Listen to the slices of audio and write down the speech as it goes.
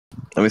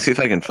Let me see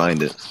if I can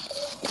find it.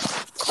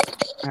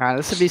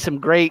 This would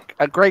be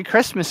a great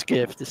Christmas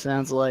gift. It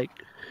sounds like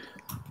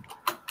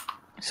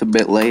It's a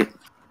bit late.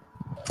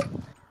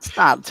 it's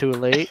not too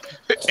late.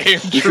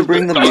 You should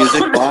bring the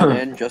music bot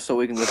in just so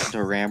we can listen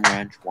to Ram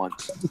Ranch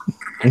once.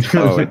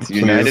 Oh, it's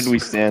united we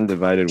stand,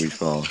 divided we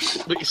fall.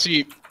 But you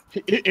see,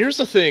 here's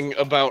the thing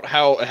about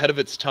how ahead of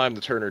its time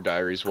the Turner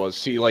Diaries was.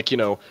 See, like,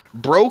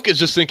 broke is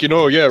just thinking,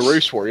 oh yeah,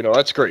 race war,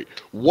 that's great.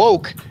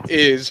 Woke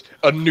is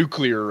a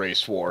nuclear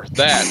race war.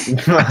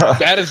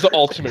 That is the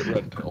ultimate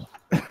red pill.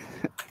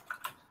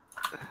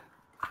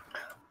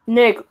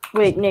 Nick,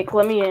 let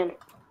me in.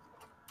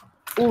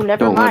 Ooh,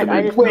 never Don't let mind. him I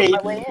in. just put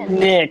my way in.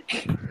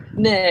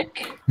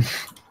 Nick.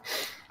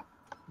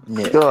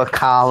 Do a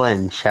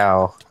call-in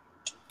show.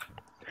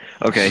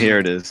 Okay, here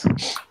it is.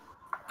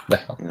 The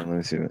hell? Let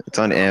me see. It's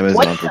on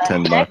Amazon for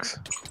 $10.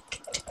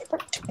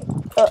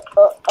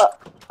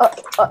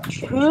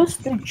 Who's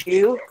the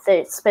Jew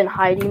that's been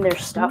hiding their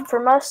stuff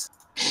from us?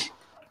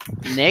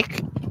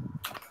 Nick,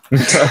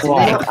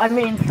 Well, I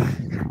mean,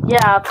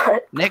 yeah,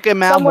 but Nick and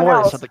Mal Someone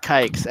Morris else. are the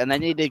kikes, and they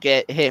need to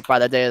get hit by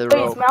the day of the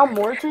wait, is rope. Mal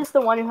Mortis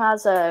the one who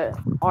has a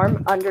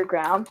arm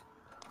underground?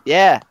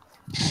 Yeah,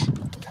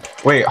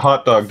 Wait,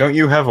 Hot Dog, don't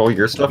you have all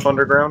your stuff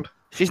underground?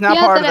 she's not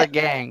Yeah, part of but the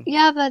gang.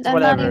 Yeah, but I'm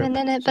Whatever. not even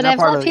in it. She's But not I've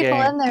part let of the people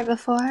gang. in there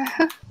before.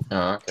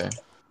 Oh, okay.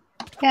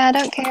 Yeah, I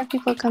don't care if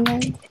people come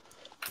in.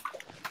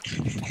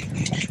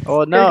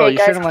 Oh no, Okay, you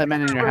guys, shouldn't let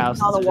men in your working house.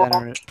 on It's the wall.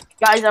 degenerate.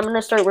 Guys, I'm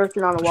gonna start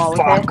working on the wall,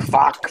 okay?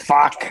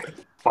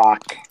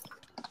 Fuck.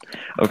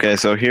 Okay,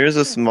 so here's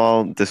a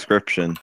small description